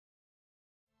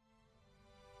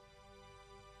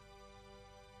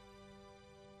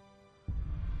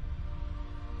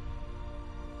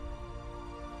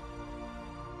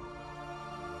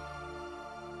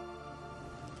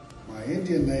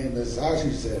Indian name is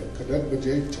Ajizet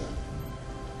Kadukbajekta,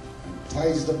 and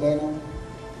Ties the Bunam,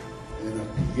 and a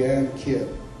Pigan Kid.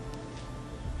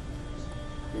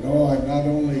 You know, I'm not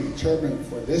only chairman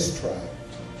for this tribe,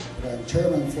 but I'm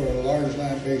chairman for the large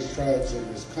land-based tribes in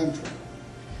this country.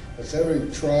 That's every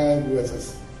tribe with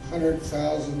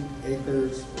 100,000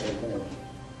 acres or more.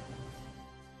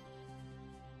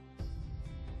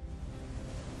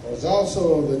 I was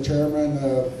also the chairman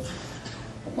of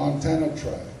the Montana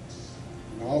tribes,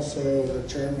 and also the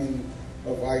chairman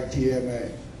of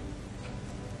ITMA.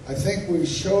 I think we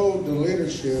showed the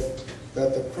leadership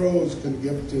that the Crows can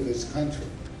give to this country.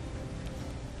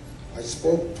 I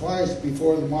spoke twice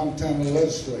before the Montana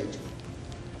legislature.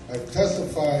 I've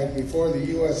testified before the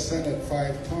U.S. Senate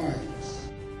 5 times.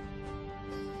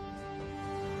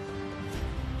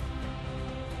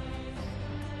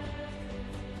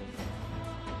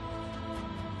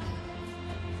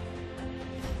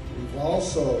 We've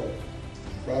also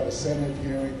brought a Senate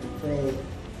hearing to probe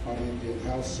on Indian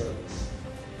House Service,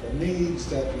 the needs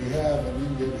that we have in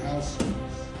Indian House Service.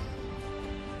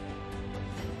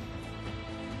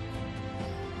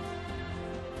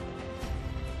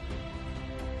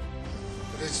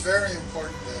 But it's very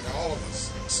important that all of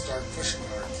us start pushing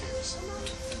our kids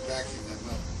and backing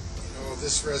them up. You know,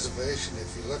 this reservation,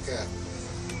 if you look at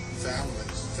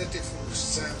families,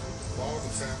 54% of all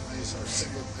the families are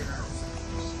single parent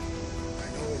families. I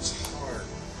know it's hard,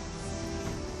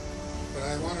 but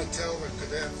I want to tell the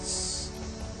cadets,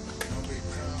 you know, be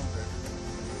proud that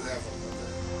you have a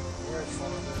mother or a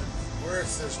father, or if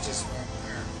there's just one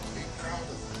parent, be proud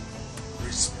of them,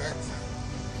 respect them.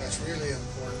 That's really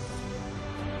important.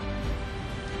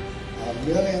 $1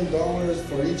 million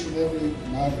for each and every,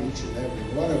 not each and every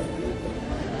one of you,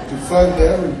 to fund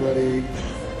everybody,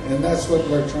 and that's what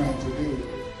we're trying to do.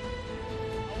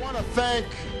 I want to thank,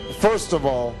 first of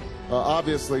all,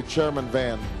 obviously Chairman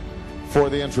Venne for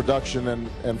the introduction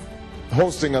and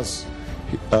hosting us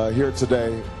here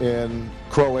today in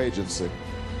Crow Agency.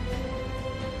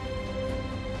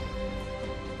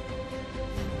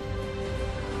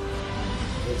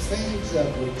 The things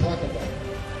that we talk about,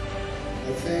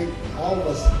 I think all of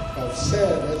us have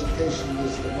said education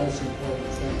is the most important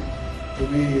thing. To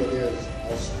me it is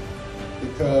also,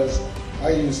 because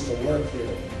I used to work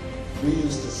here. We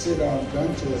used to sit on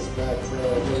benches back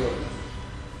there.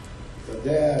 The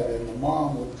dad and the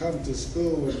mom would come to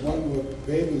school and one would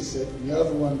babysit and the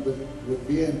other one would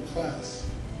be in class.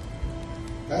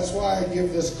 That's why I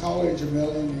give this college $1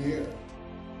 million a year.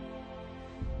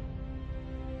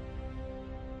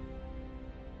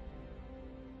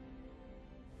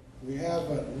 We have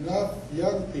enough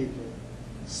young people,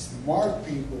 smart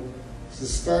people, to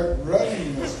start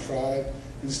running this tribe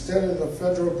instead of the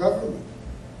federal government.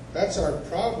 That's our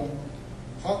problem.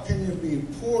 How can you be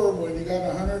poor when you got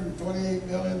 $128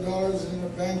 million in the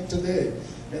bank today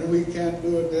and we can't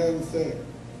do a damn thing?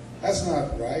 That's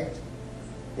not right.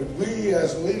 But we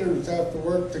as leaders have to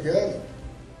work together.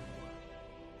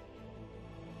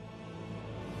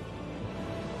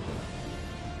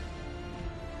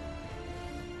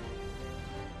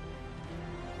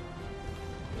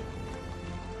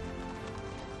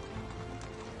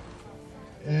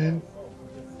 And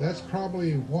that's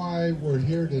probably why we're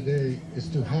here today, is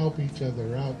to help each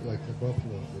other out like the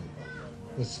buffalo did.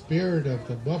 The spirit of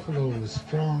the buffalo is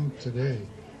strong today,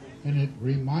 and it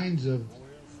reminds of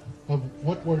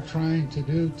what we're trying to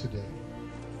do today.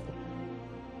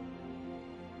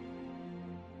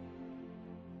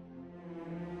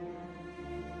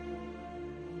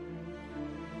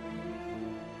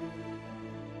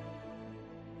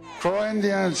 Crow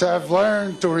Indians have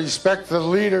learned to respect the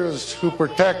leaders who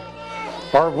protect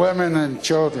our women and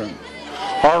children,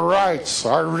 our rights,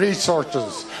 our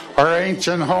resources, our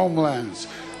ancient homelands.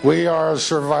 We are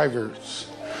survivors.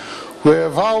 We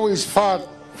have always fought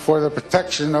for the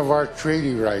protection of our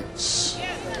treaty rights.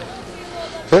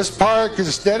 This park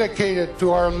is dedicated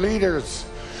to our leaders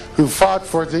who fought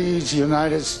for these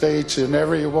United States in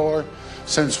every war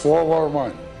since World War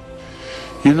I.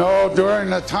 You know, during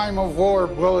the time of war,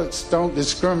 bullets don't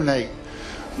discriminate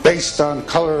based on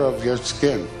color of your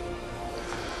skin.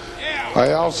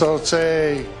 I also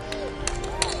say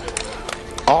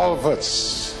all of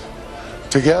us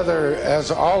together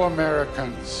as all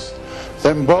Americans.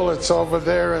 Them bullets over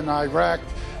there in Iraq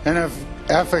and if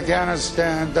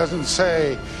Afghanistan doesn't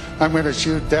say, I'm going to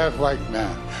shoot that white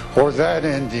man or that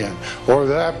Indian or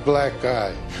that black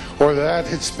guy or that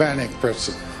Hispanic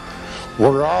person.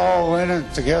 We're all in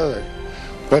it together.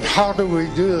 But how do we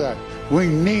do that? We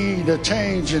need a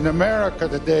change in America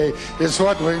today, is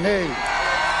what we need.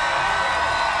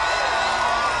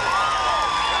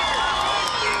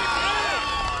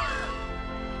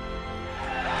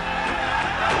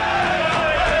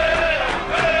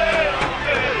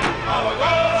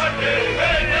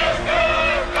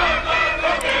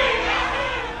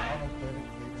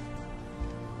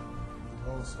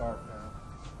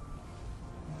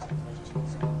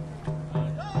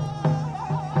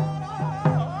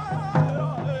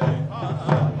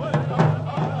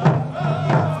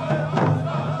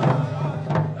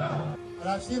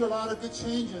 I've seen a lot of good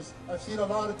changes. I've seen a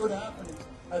lot of good happenings.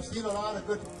 I've seen a lot of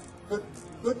good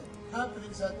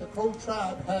happenings that the Crow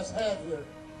tribe has had here.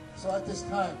 So at this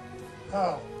time,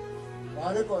 Carl,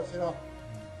 you know.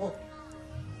 Oh.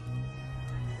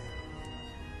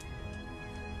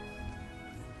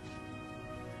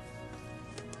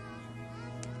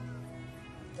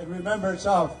 In remembrance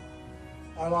of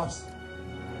our lost.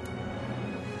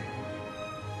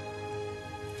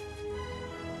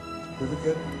 Really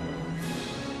good.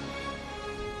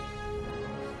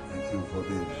 Thank you for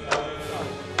being here.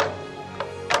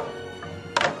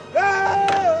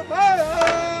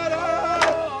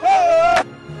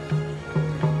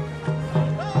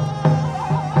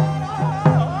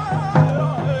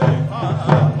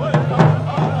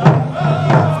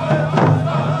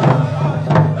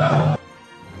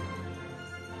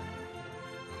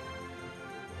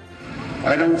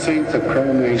 I don't think the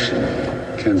Crow Nation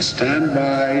can stand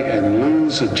by and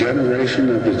lose a generation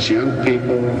of its young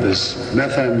people. This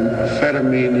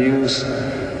methamphetamine use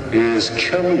is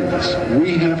killing us.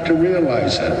 We have to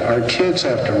realize that. Our kids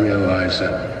have to realize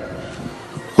that.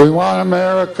 We want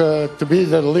America to be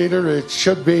the leader it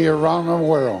should be around the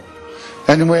world.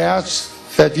 And we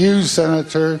ask that you,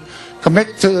 Senator,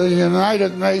 commit to the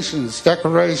United Nations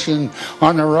Declaration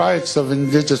on the Rights of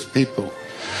Indigenous People.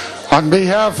 On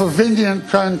behalf of Indian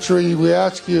country, we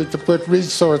ask you to put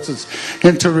resources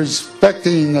into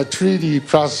respecting the treaty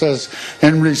process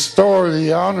and restore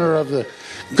the honor of the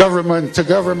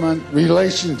government-to-government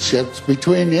relationships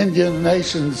between Indian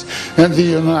nations and the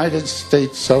United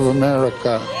States of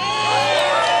America.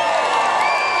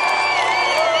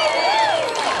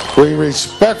 We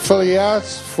respectfully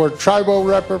ask for tribal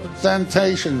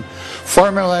representation,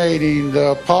 formulating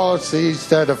the policies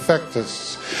that affect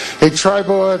us. A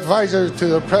tribal advisor to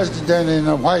the President in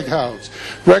the White House,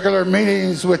 regular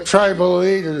meetings with tribal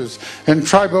leaders and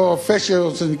tribal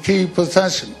officials in key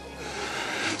positions.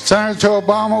 Senator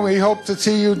Obama, we hope to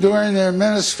see you during the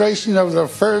administration of the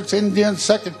first Indian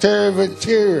Secretary of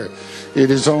Interior. It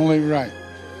is only right.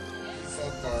 We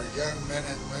hope our young men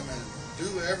and women do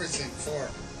everything for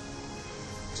them.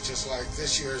 It's just like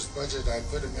this year's budget, I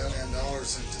put $1 million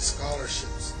into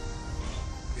scholarships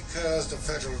because the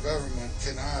federal government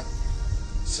cannot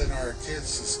send our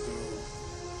kids to school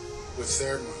with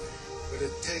their money. But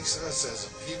it takes us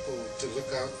as a people to look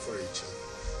out for each other.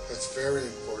 That's very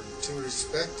important. To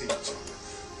respect each other.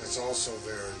 That's also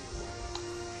very important.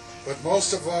 But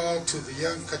most of all, to the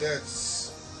young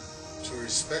cadets, to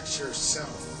respect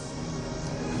yourself.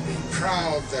 And be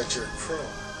proud that you're Crow.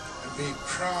 And be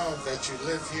proud that you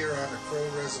live here on a Crow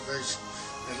reservation.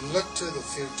 And look to the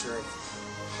future of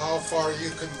how far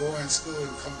you can go in school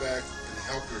and come back and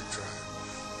help your tribe.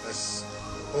 That's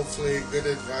hopefully good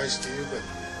advice to you, but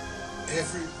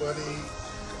everybody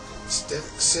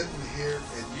sitting here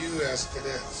and you as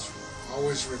cadets,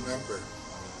 always remember,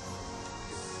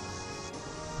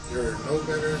 you're no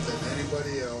better than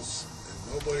anybody else,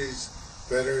 and nobody's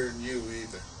better than you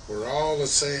either. We're all the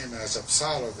same as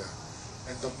Apsaloga,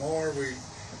 and the more we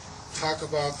talk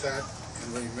about that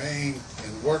and remain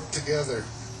and work together,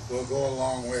 we'll go a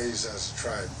long ways as a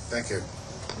tribe. Thank you.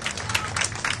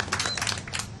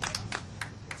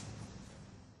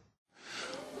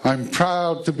 I'm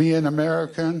proud to be an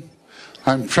American.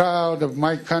 I'm proud of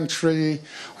my country.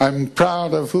 I'm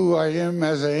proud of who I am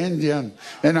as an Indian,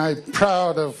 and I'm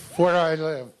proud of where I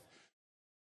live.